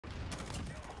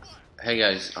Hey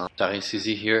guys,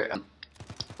 TaRienSaisi here.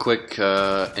 Quick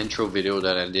intro video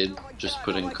that I did, just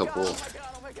putting a couple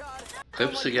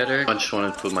clips together. I just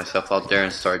wanted to put myself out there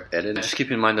and start editing. Just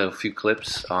keep in mind that a few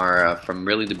clips are from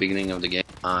really the beginning of the game.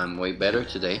 I'm way better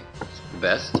today,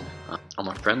 best, on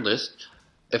my friend list.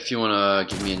 If you want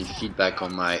to give me any feedback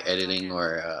on my editing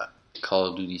or Call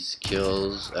of Duty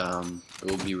skills, it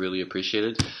will be really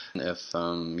appreciated. And if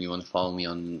you want to follow me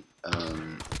on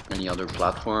any other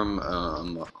platform,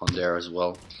 I'm on there as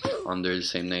well, under the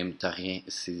same name,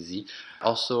 TaRienSaisi.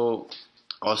 Also,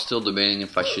 I was still debating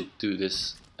if I should do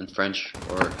this in French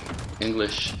or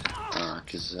English,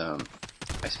 because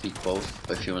I speak both.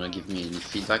 But if you want to give me any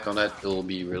feedback on that, it will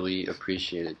be really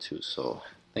appreciated too. So,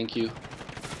 thank you.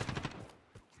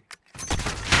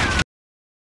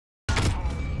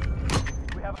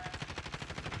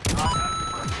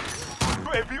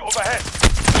 Heavy overhead.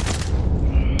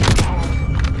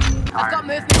 I've got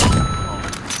movement.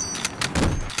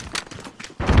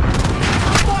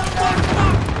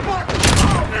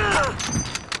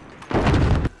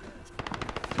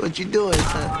 What you doing,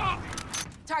 son?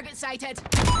 Target sighted.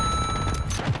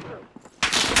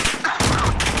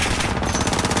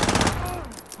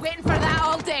 Waiting for that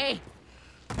all day.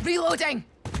 Reloading.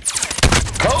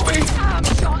 Kobe! I'm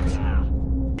shot.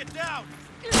 Get down!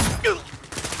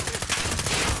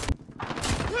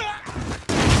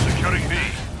 Securing B.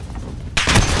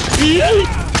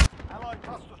 Allied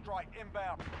cluster strike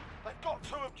inbound. They've got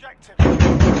 2 objectives.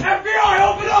 FBI,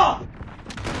 open up!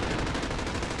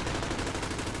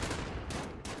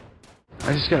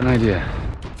 I just got an idea.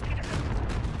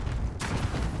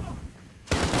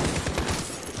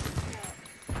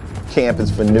 Camp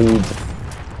is for noobs.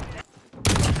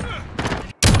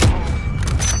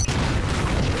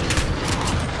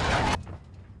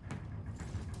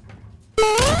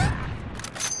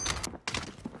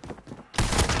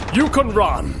 You can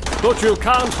run, but you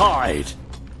can't hide.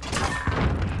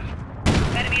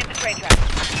 Enemy at the train track.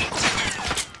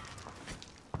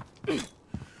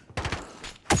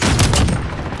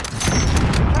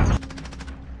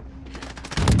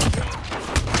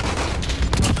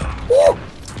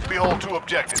 Behold 2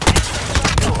 objectives.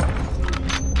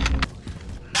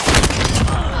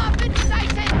 I've been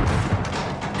sighted.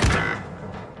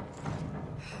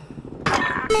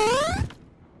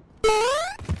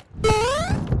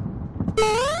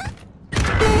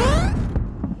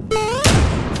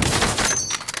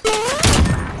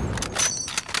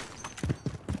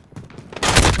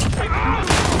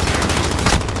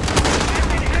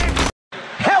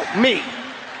 Help me!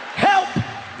 Help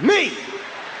me!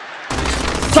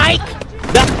 Psych!